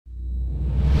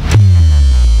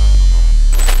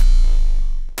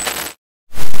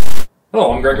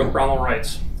Hello, I'm Greg with Brownell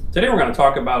Wrights. Today we're going to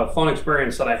talk about a fun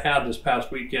experience that I had this past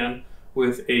weekend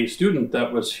with a student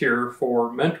that was here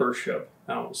for mentorship.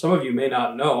 Now, some of you may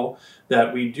not know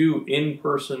that we do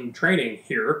in-person training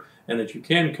here and that you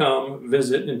can come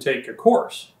visit and take a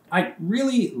course. I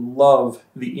really love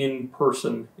the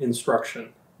in-person instruction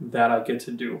that I get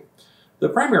to do. The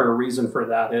primary reason for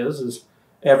that is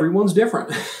everyone's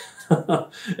different.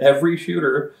 Every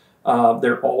shooter,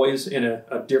 they're always in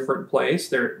a different place.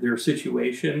 Their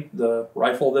situation, the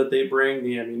rifle that they bring,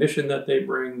 the ammunition that they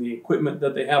bring, the equipment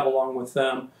that they have along with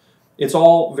them, it's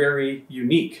all very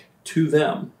unique to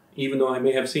them. Even though I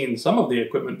may have seen some of the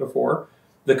equipment before,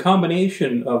 the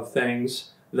combination of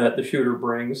things that the shooter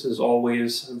brings is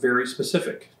always very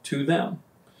specific to them.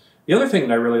 The other thing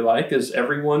that I really like is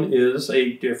everyone is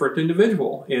a different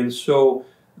individual, and so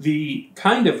the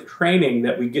kind of training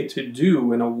that we get to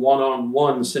do in a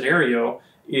one-on-one scenario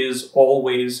is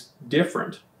always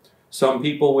different. Some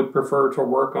people would prefer to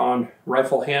work on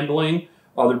rifle handling.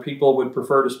 Other people would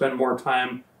prefer to spend more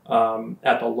time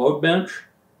at the load bench.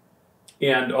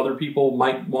 And other people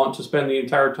might want to spend the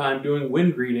entire time doing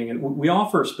wind reading. And we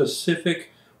offer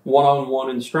specific one-on-one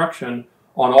instruction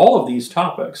on all of these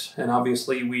topics. And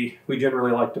obviously we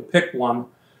generally like to pick one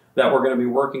that we're going to be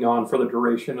working on for the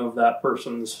duration of that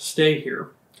person's stay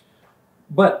here.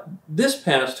 But this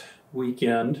past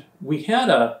weekend, we had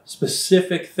a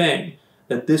specific thing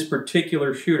that this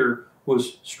particular shooter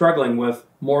was struggling with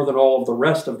more than all of the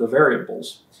rest of the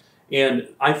variables. And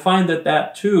I find that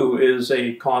that too is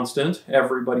a constant.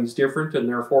 Everybody's different, and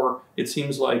therefore it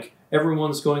seems like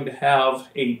everyone's going to have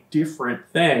a different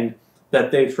thing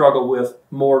that they struggle with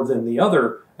more than the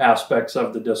other aspects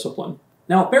of the discipline.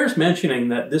 Now, it bears mentioning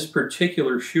that this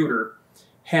particular shooter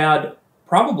had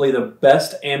probably the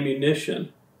best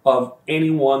ammunition of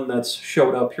anyone that's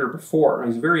showed up here before.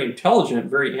 He's a very intelligent,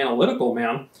 very analytical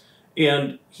man,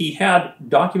 and he had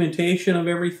documentation of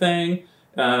everything,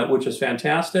 which is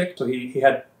fantastic. So he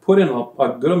had put in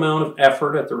a good amount of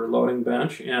effort at the reloading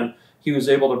bench, and he was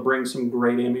able to bring some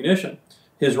great ammunition.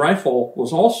 His rifle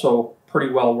was also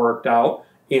pretty well worked out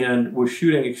and was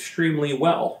shooting extremely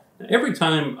well. Every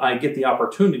time I get the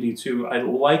opportunity to, I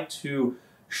like to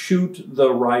shoot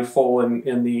the rifle and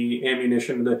the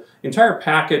ammunition, the entire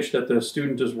package that the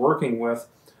student is working with.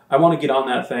 I want to get on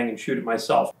that thing and shoot it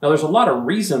myself. Now, there's a lot of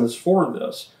reasons for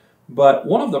this, but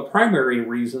one of the primary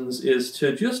reasons is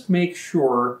to just make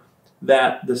sure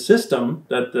that the system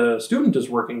that the student is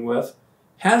working with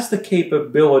has the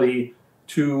capability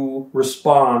to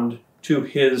respond to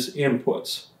his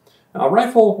inputs. Now,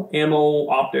 rifle, ammo,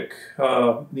 optic,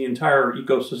 the entire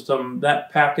ecosystem,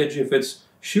 that package, if it's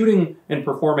shooting and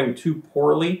performing too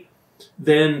poorly,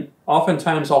 then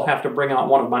oftentimes I'll have to bring out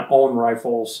one of my own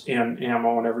rifles and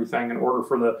ammo and everything in order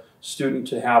for the student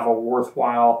to have a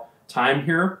worthwhile time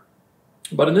here.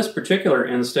 But in this particular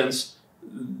instance,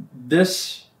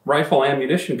 this rifle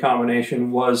ammunition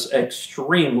combination was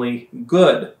extremely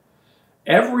good.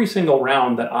 Every single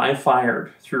round that I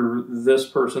fired through this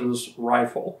person's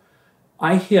rifle,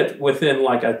 I hit within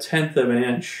like 1/10 of an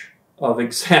inch of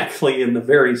exactly in the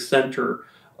very center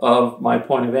of my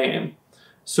point of aim.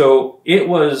 So it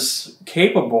was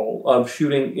capable of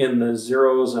shooting in the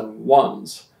 0s and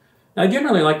 1s. Now, I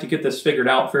generally like to get this figured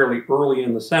out fairly early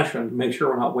in the session to make sure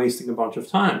we're not wasting a bunch of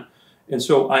time. And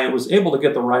so I was able to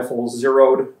get the rifle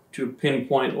zeroed to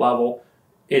pinpoint level.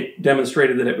 It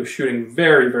demonstrated that it was shooting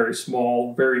very, very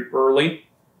small, very early.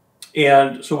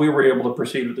 And so we were able to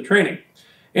proceed with the training.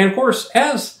 And of course,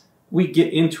 as we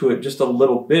get into it just a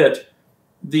little bit,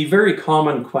 the very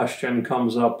common question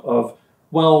comes up of,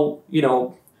 well, you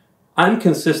know, I'm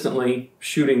consistently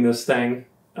shooting this thing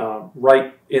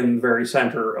right in the very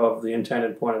center of the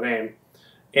intended point of aim,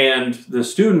 and the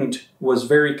student was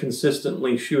very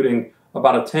consistently shooting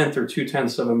about 1/10 or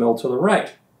 2/10 of a mil to the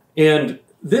right. And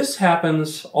this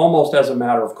happens almost as a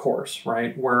matter of course,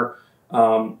 right, where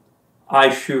I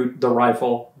shoot the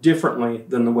rifle differently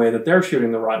than the way that they're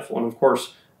shooting the rifle. And of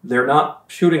course, they're not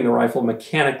shooting the rifle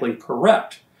mechanically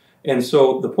correct. And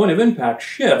so the point of impact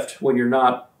shift when you're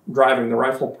not driving the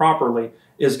rifle properly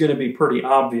is going to be pretty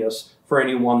obvious for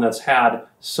anyone that's had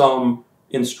some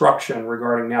instruction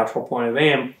regarding natural point of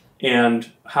aim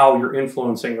and how you're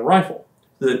influencing the rifle.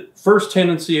 The first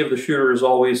tendency of the shooter is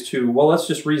always to, well, let's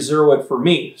just re-zero it for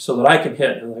me so that I can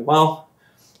hit. And like, well,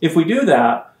 if we do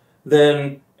that,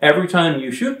 then every time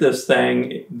you shoot this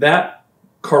thing, that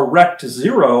correct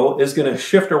zero is going to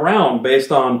shift around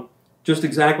based on just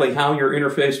exactly how you're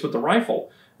interfaced with the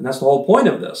rifle. And that's the whole point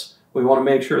of this. We want to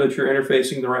make sure that you're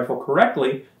interfacing the rifle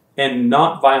correctly and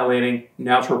not violating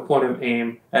natural point of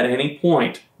aim at any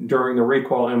point during the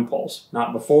recoil impulse.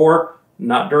 Not before,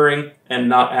 not during, and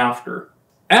not after.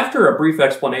 After a brief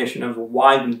explanation of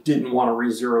why we didn't want to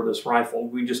re-zero this rifle,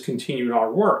 we just continued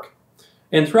our work.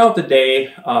 And throughout the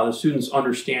day, the students'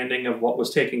 understanding of what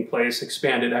was taking place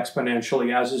expanded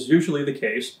exponentially, as is usually the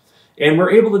case, and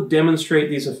we're able to demonstrate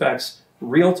these effects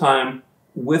real-time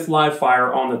with live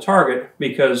fire on the target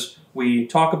because we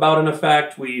talk about an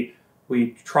effect, we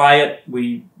try it,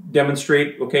 we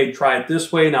demonstrate, okay, try it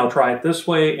this way, now try it this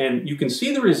way, and you can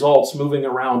see the results moving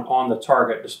around on the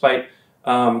target despite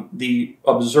the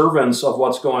observance of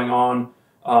what's going on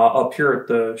up here at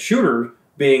the shooter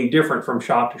being different from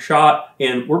shot to shot,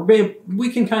 and we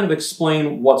can kind of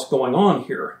explain what's going on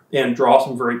here and draw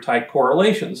some very tight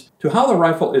correlations to how the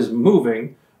rifle is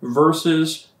moving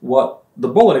versus what the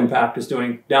bullet impact is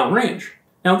doing downrange.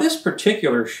 Now, this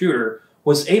particular shooter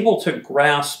was able to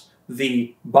grasp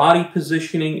the body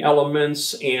positioning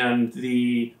elements and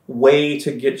the way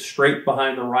to get straight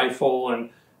behind the rifle and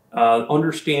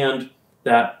understand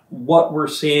that what we're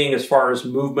seeing as far as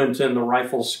movement in the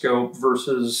rifle scope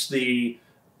versus the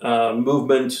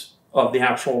movement of the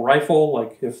actual rifle,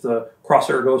 like if the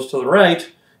crosshair goes to the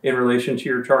right in relation to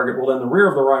your target, well then the rear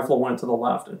of the rifle went to the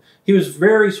left. And he was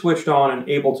very switched on and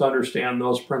able to understand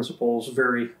those principles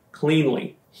very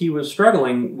cleanly. He was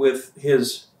struggling with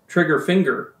his trigger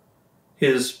finger,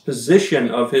 his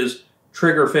position of his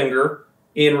trigger finger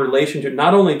in relation to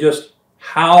not only just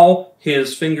how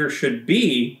his finger should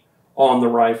be on the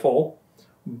rifle,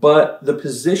 but the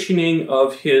positioning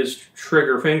of his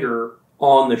trigger finger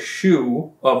on the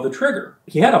shoe of the trigger.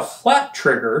 He had a flat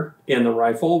trigger in the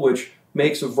rifle, which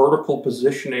makes vertical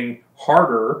positioning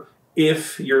harder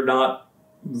if you're not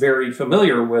very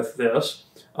familiar with this.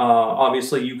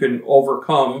 Obviously, you can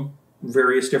overcome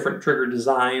various different trigger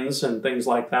designs and things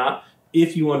like that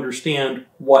if you understand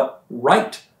what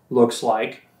right looks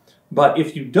like. But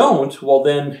if you don't, well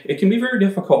then it can be very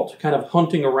difficult kind of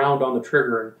hunting around on the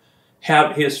trigger and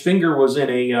have his finger was in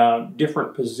a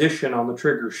different position on the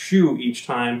trigger shoe each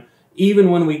time.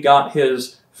 Even when we got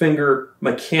his finger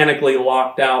mechanically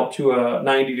locked out to a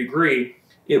 90 degree,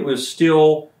 it was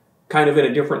still kind of in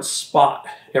a different spot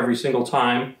every single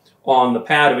time on the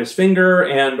pad of his finger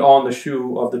and on the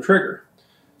shoe of the trigger.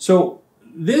 So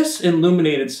this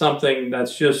illuminated something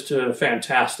that's just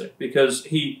fantastic because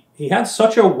he had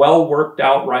such a well worked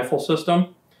out rifle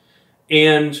system,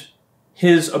 and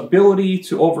his ability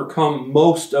to overcome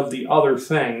most of the other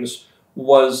things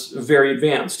was very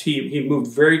advanced. He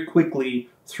moved very quickly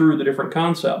through the different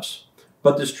concepts.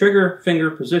 But this trigger finger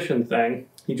position thing,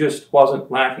 he just wasn't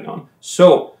lacking on.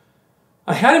 So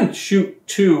I had him shoot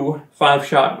 2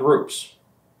 5-shot groups.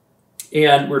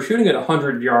 And we're shooting at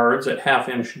 100 yards at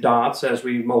half-inch dots, as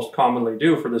we most commonly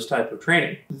do for this type of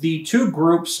training. The 2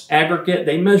 groups aggregate,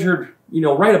 they measured,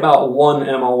 right about 1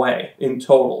 MOA in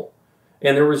total.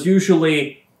 And there was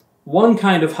usually 1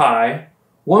 kind of high,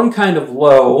 1 kind of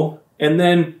low, and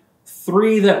then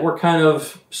 3 that were kind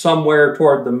of somewhere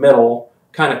toward the middle,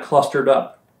 kind of clustered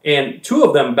up. And 2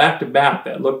 of them back to back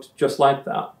that looked just like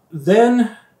that.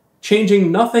 Then,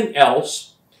 changing nothing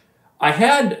else, I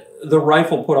had the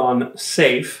rifle put on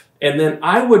safe, and then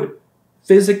I would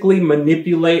physically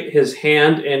manipulate his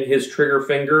hand and his trigger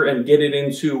finger and get it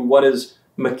into what is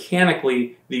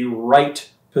mechanically the right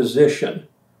position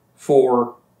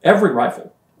for every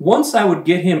rifle. Once I would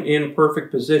get him in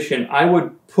perfect position, I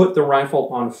would put the rifle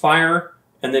on fire,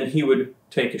 and then he would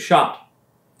take a shot.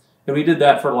 And we did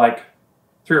that for like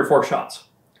 3 or 4 shots.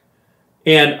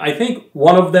 And I think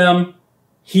one of them,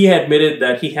 he admitted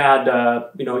that he had,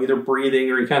 either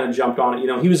breathing or he kind of jumped on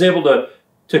it. He was able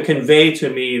to convey to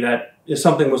me that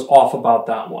something was off about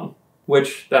that one,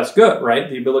 which that's good, right?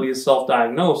 The ability to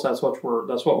self-diagnose, that's what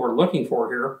we're looking for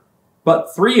here.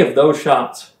 But 3 of those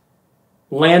shots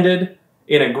landed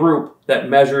in a group that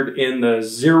measured in the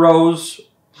zeros,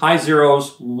 high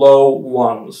zeros, low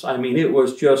ones. I mean, it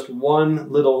was just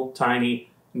one little tiny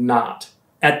knot.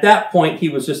 At that point, he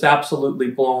was just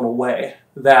absolutely blown away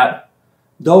that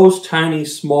those tiny,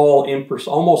 small,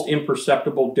 almost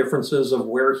imperceptible differences of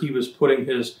where he was putting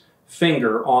his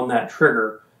finger on that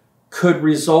trigger could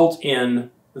result in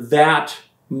that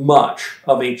much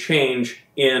of a change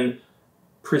in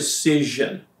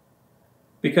precision.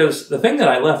 Because the thing that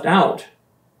I left out,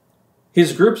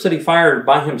 his groups that he fired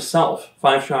by himself,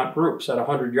 5-shot groups at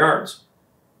 100 yards,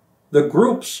 the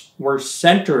groups were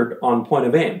centered on point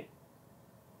of aim.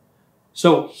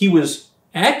 So he was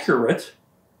accurate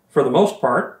for the most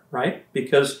part, right?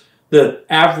 Because the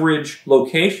average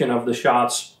location of the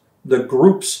shots, the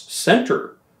group's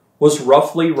center, was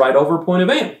roughly right over point of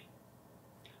aim.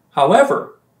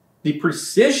 However, the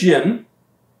precision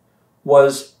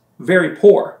was very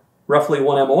poor, roughly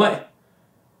 1 MOA.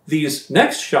 these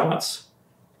next shots,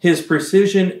 his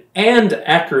precision and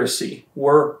accuracy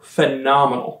were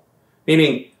phenomenal,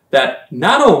 meaning that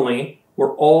not only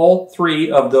were all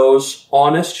three of those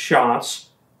honest shots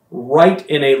right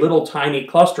in a little tiny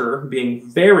cluster, being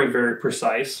very, very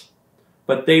precise,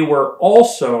 but they were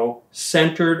also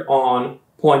centered on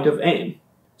point of aim.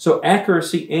 So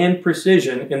accuracy and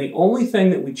precision, and the only thing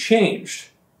that we changed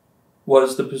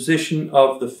was the position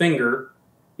of the finger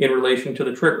in relation to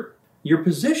the trigger. Your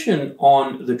position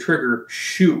on the trigger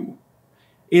shoe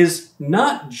is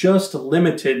not just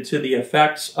limited to the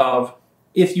effects of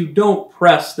if you don't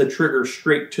press the trigger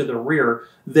straight to the rear,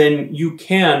 then you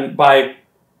can, by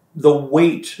the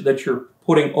weight that you're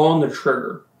putting on the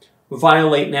trigger,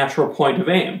 violate natural point of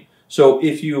aim. So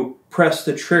if you press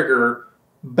the trigger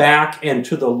back and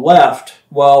to the left,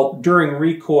 well, during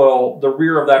recoil, the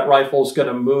rear of that rifle is going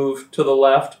to move to the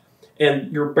left,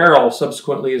 and your barrel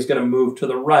subsequently is going to move to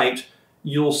the right.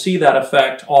 You'll see that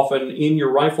effect often in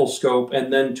your rifle scope,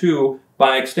 and then too,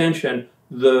 by extension,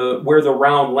 where the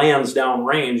round lands down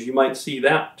range, you might see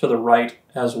that to the right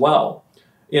as well.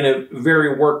 In a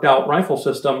very worked out rifle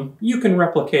system, you can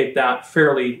replicate that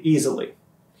fairly easily.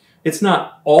 It's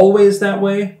not always that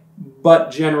way,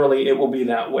 but generally it will be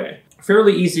that way.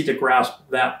 Fairly easy to grasp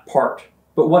that part.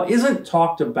 But what isn't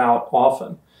talked about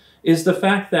often is the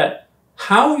fact that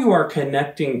how you are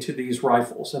connecting to these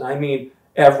rifles, and I mean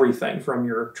everything from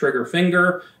your trigger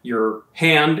finger, your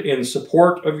hand in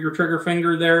support of your trigger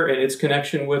finger there and its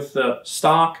connection with the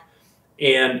stock,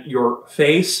 and your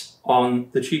face on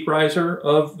the cheek riser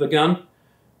of the gun,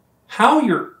 how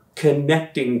you're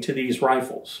connecting to these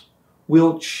rifles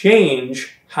will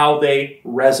change how they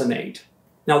resonate.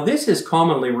 Now, this is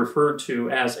commonly referred to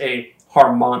as a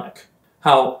harmonic.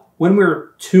 How when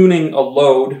we're tuning a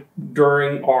load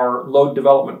during our load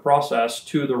development process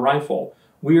to the rifle,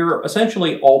 we're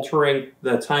essentially altering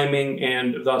the timing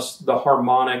and thus the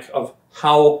harmonic of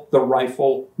how the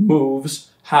rifle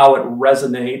moves, how it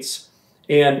resonates,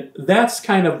 and that's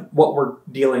kind of what we're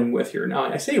dealing with here. Now,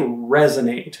 I say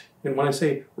resonate, and when I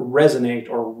say resonate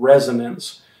or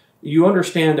resonance, you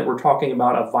understand that we're talking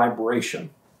about a vibration.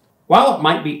 While it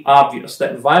might be obvious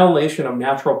that violation of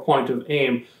natural point of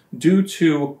aim due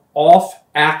to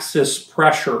off-axis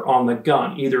pressure on the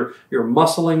gun, either you're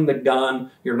muscling the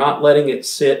gun, you're not letting it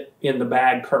sit in the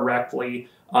bag correctly,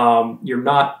 you're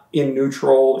not in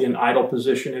neutral, in idle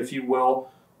position, if you will,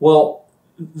 well,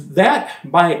 that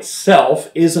by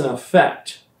itself is an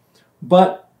effect,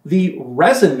 but the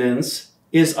resonance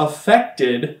is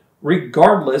affected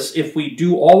regardless if we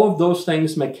do all of those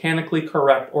things mechanically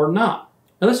correct or not.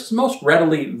 Now, this is most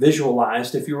readily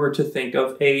visualized if you were to think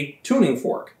of a tuning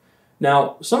fork.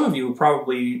 Now, some of you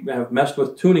probably have messed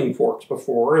with tuning forks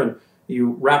before, and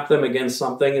you wrap them against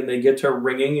something and they get to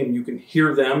ringing and you can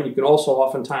hear them, and you can also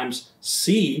oftentimes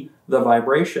see the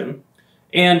vibration.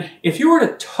 And if you were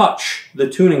to touch the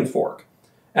tuning fork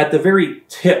at the very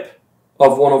tip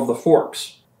of one of the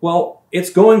forks, well, it's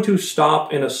going to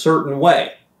stop in a certain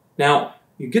way. Now,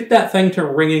 you get that thing to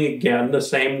ringing again the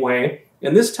same way,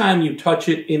 and this time you touch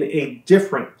it in a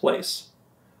different place.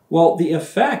 Well, the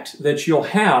effect that you'll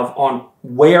have on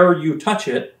where you touch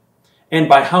it and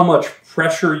by how much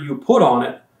pressure you put on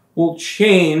it will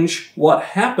change what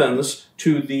happens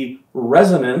to the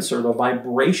resonance or the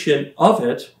vibration of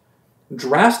it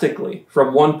drastically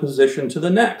from one position to the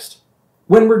next.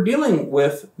 When we're dealing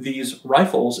with these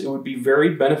rifles, it would be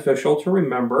very beneficial to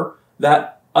remember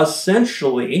that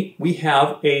essentially we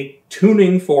have a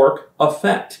tuning fork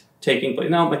effect taking place.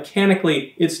 Now,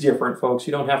 mechanically, it's different, folks.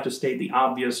 You don't have to state the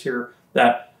obvious here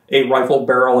that a rifle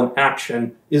barrel in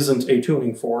action isn't a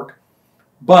tuning fork,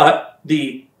 but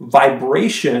the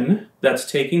vibration that's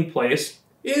taking place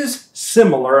is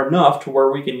similar enough to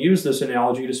where we can use this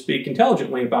analogy to speak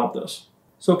intelligently about this.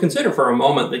 So consider for a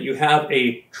moment that you have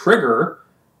a trigger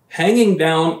hanging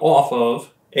down off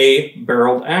of a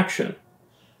barreled action.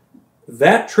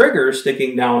 That trigger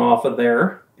sticking down off of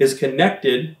there is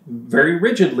connected very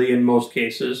rigidly in most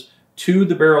cases to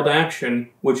the barreled action,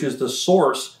 which is the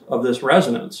source of this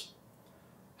resonance.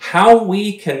 How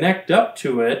we connect up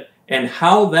to it and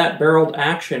how that barreled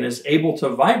action is able to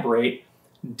vibrate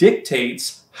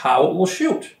dictates how it will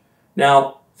shoot.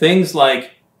 Now, things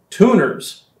like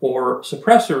tuners or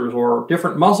suppressors or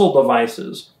different muzzle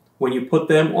devices, when you put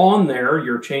them on there,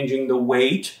 you're changing the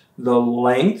weight, the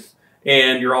length,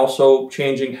 and you're also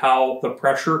changing how the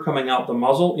pressure coming out the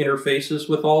muzzle interfaces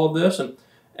with all of this. And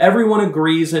everyone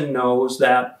agrees and knows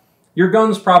that your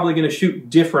gun's probably going to shoot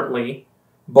differently,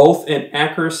 both in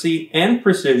accuracy and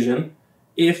precision,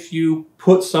 if you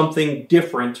put something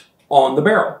different on the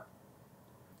barrel.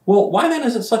 Well, why then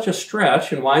is it such a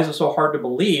stretch, and why is it so hard to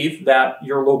believe that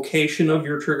your location of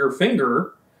your trigger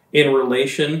finger in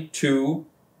relation to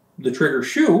the trigger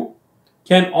shoe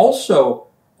can also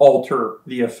alter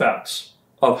the effects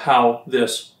of how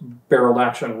this barrel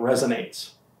action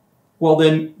resonates? Well,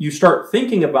 then you start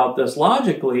thinking about this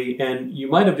logically, and you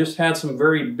might have just had some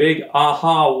very big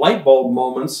aha light bulb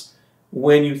moments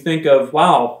when you think of,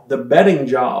 wow, the bedding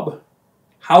job,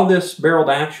 how this barreled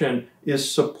action is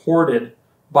supported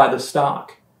by the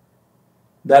stock.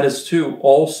 That is, too,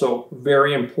 also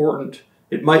very important.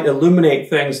 It might illuminate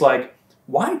things like,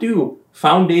 why do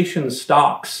foundation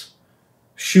stocks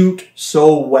shoot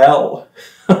so well?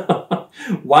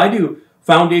 Why do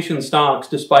foundation stocks,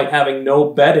 despite having no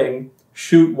bedding,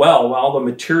 shoot well? Well, the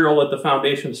material that the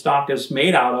foundation stock is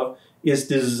made out of is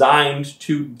designed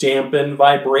to dampen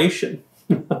vibration.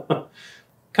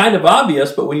 Kind of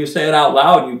obvious, but when you say it out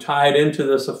loud, you tie it into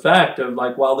this effect of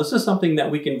like, well, this is something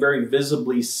that we can very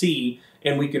visibly see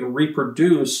and we can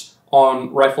reproduce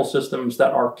on rifle systems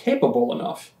that are capable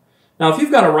enough. Now, if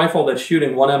you've got a rifle that's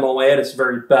shooting 1 MOA at its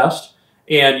very best,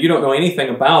 and you don't know anything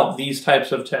about these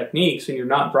types of techniques, and you're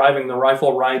not driving the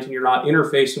rifle right, and you're not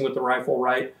interfacing with the rifle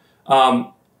right,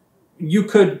 you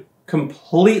could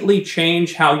completely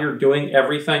change how you're doing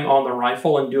everything on the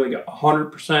rifle and doing it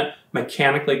 100%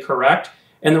 mechanically correct,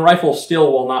 and the rifle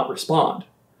still will not respond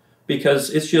because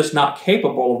it's just not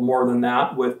capable of more than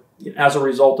that as a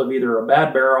result of either a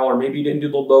bad barrel, or maybe you didn't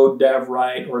do the load dev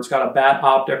right, or it's got a bad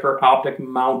optic or optic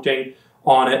mounting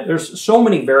on it. There's so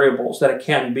many variables that it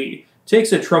can be. It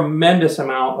takes a tremendous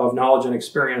amount of knowledge and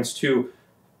experience to,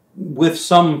 with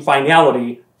some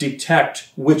finality, detect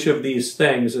which of these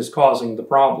things is causing the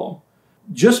problem.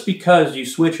 Just because you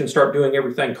switch and start doing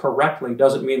everything correctly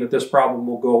doesn't mean that this problem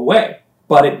will go away.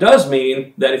 But it does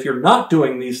mean that if you're not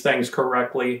doing these things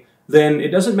correctly, then it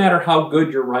doesn't matter how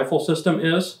good your rifle system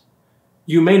is,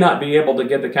 you may not be able to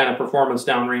get the kind of performance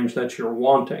downrange that you're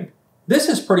wanting. This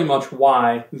is pretty much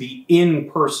why the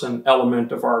in-person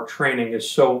element of our training is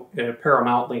so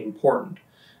paramountly important,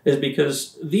 is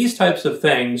because these types of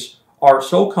things are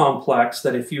so complex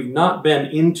that if you've not been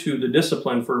into the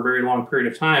discipline for a very long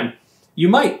period of time, you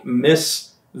might miss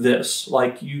this.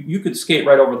 Like you could skate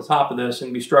right over the top of this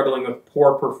and be struggling with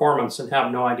poor performance and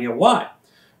have no idea why.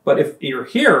 But if you're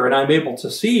here and I'm able to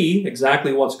see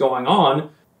exactly what's going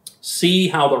on, see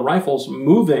how the rifle's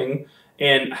moving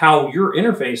and how you're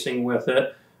interfacing with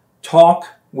it, talk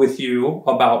with you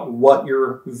about what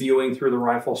you're viewing through the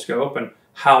rifle scope and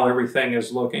how everything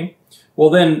is looking, well,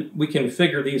 then we can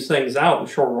figure these things out in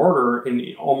short order and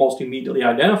almost immediately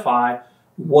identify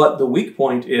what the weak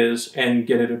point is and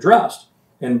get it addressed.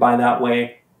 And by that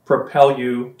way, propel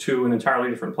you to an entirely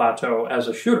different plateau as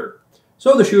a shooter.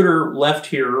 So the shooter left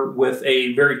here with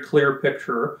a very clear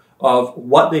picture of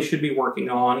what they should be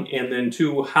working on, and then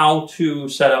how to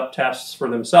set up tests for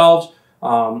themselves,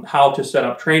 how to set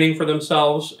up training for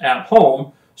themselves at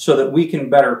home so that we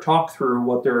can better talk through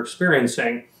what they're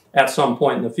experiencing at some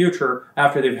point in the future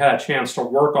after they've had a chance to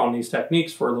work on these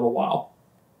techniques for a little while.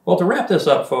 Well, to wrap this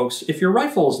up, folks, if your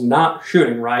rifle is not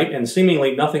shooting right and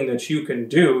seemingly nothing that you can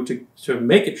do to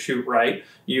make it shoot right,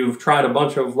 you've tried a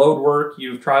bunch of load work,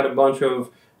 you've tried a bunch of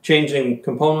changing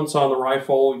components on the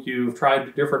rifle, you've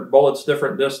tried different bullets,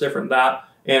 different this, different that,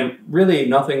 and really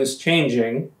nothing's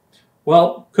changing,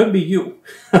 well, could be you.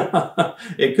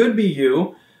 It could be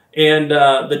you. And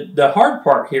the hard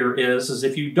part here is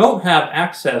if you don't have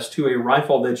access to a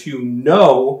rifle that you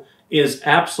know is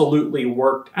absolutely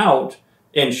worked out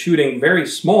and shooting very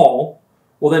small,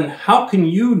 well then how can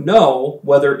you know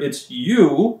whether it's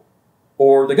you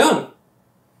or the gun?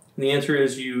 And the answer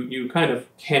is you kind of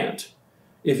can't.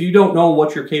 If you don't know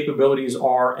what your capabilities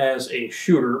are as a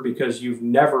shooter because you've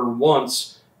never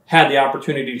once had the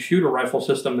opportunity to shoot a rifle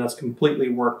system that's completely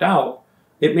worked out,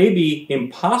 it may be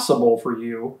impossible for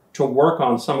you to work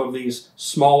on some of these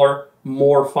smaller,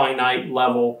 more finite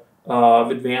level of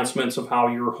advancements of how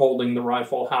you're holding the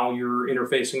rifle, how you're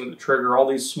interfacing with the trigger, all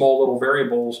these small little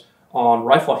variables on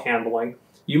rifle handling.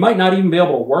 You might not even be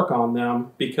able to work on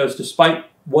them because despite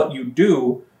what you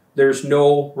do, there's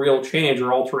no real change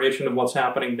or alteration of what's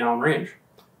happening downrange.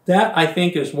 That, I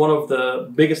think, is one of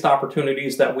the biggest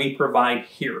opportunities that we provide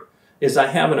here, is I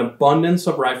have an abundance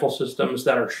of rifle systems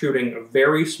that are shooting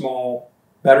very small,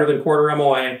 better than quarter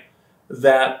MOA,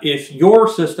 that if your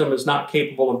system is not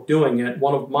capable of doing it,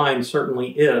 one of mine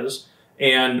certainly is,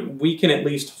 and we can at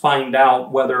least find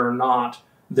out whether or not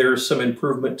there's some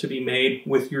improvement to be made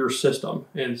with your system.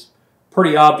 And it's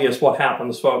pretty obvious what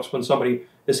happens, folks, when somebody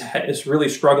is really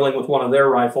struggling with one of their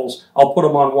rifles. I'll put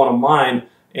them on one of mine,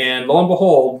 and lo and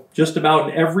behold, just about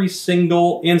in every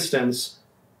single instance,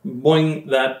 boing,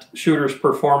 that shooter's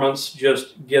performance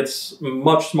just gets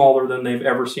much smaller than they've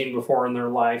ever seen before in their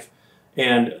life.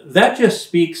 And that just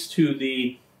speaks to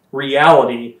the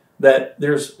reality that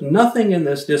there's nothing in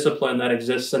this discipline that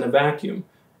exists in a vacuum.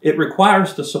 It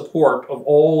requires the support of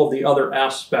all of the other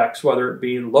aspects, whether it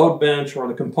be the load bench or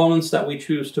the components that we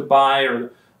choose to buy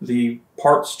or the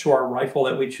parts to our rifle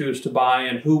that we choose to buy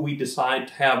and who we decide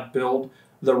to have build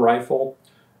the rifle.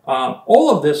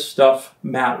 All of this stuff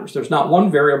matters. There's not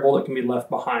one variable that can be left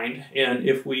behind. And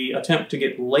if we attempt to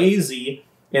get lazy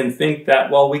and think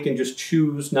that, well, we can just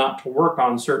choose not to work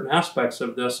on certain aspects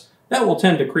of this, that will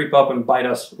tend to creep up and bite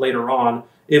us later on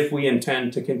if we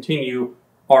intend to continue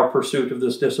our pursuit of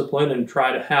this discipline and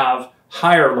try to have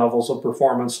higher levels of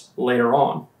performance later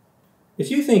on. If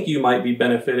you think you might be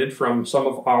benefited from some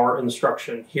of our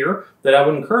instruction here, then I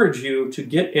would encourage you to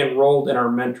get enrolled in our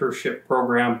mentorship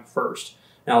program first.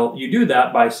 Now, you do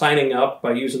that by signing up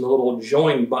by using the little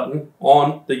join button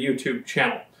on the YouTube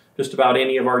channel. Just about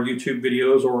any of our YouTube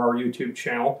videos or our YouTube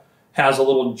channel has a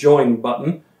little join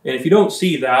button. And if you don't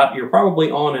see that, you're probably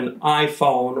on an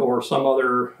iPhone or some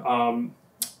other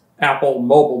Apple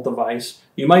mobile device.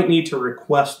 You might need to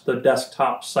request the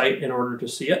desktop site in order to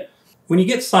see it. When you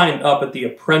get signed up at the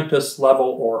apprentice level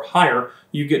or higher,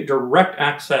 you get direct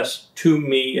access to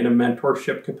me in a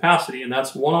mentorship capacity, and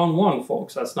that's one-on-one,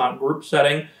 folks. That's not group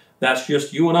setting. That's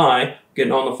just you and I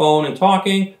getting on the phone and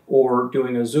talking, or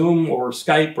doing a Zoom or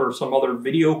Skype or some other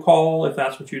video call if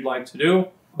that's what you'd like to do.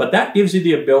 But that gives you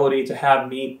the ability to have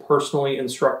me personally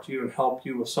instruct you and help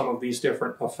you with some of these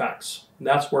different effects. And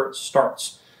that's where it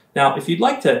starts. Now, if you'd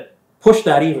like to push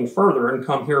that even further and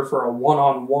come here for a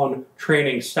one-on-one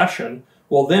training session,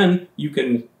 well, then you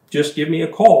can just give me a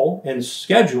call and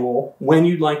schedule when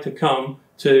you'd like to come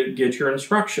to get your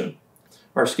instruction.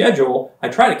 Our schedule, I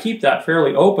try to keep that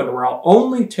fairly open where I'll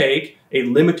only take a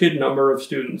limited number of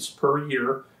students per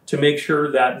year to make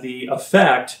sure that the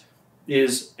effect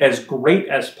is as great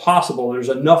as possible. There's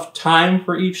enough time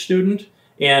for each student,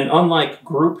 and unlike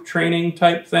group training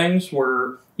type things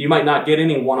where you might not get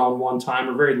any one-on-one time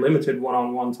or very limited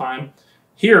one-on-one time,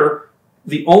 here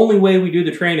the only way we do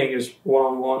the training is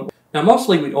one-on-one. Now,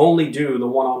 mostly we only do the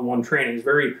one-on-one trainings,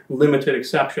 very limited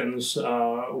exceptions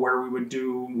where we would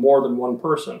do more than one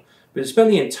person. But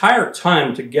spend the entire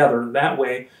time together. That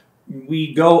way,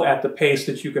 we go at the pace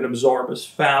that you can absorb as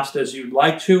fast as you'd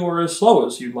like to or as slow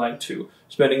as you'd like to,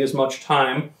 spending as much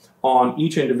time on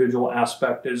each individual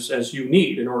aspect as you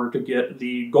need in order to get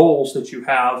the goals that you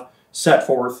have set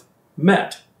forth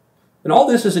met. And all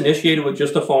this is initiated with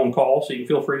just a phone call, so you can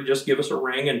feel free to just give us a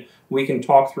ring and we can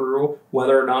talk through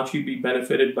whether or not you'd be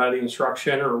benefited by the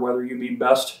instruction or whether you'd be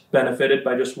best benefited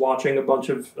by just watching a bunch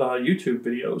of YouTube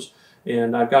videos.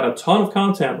 And I've got a ton of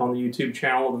content on the YouTube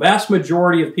channel. The vast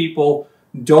majority of people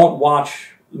don't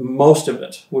watch most of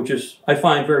it, which is, I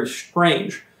find, very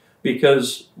strange,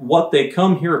 because what they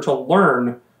come here to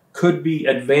learn could be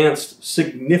advanced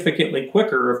significantly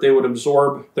quicker if they would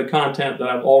absorb the content that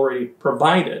I've already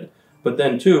provided. But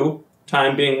then, too,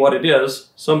 time being what it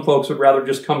is, some folks would rather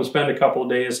just come and spend a couple of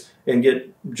days and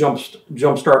get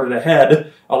jump-started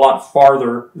ahead a lot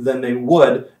farther than they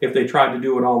would if they tried to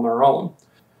do it on their own.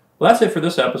 Well, that's it for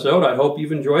this episode. I hope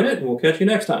you've enjoyed it, and we'll catch you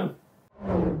next time.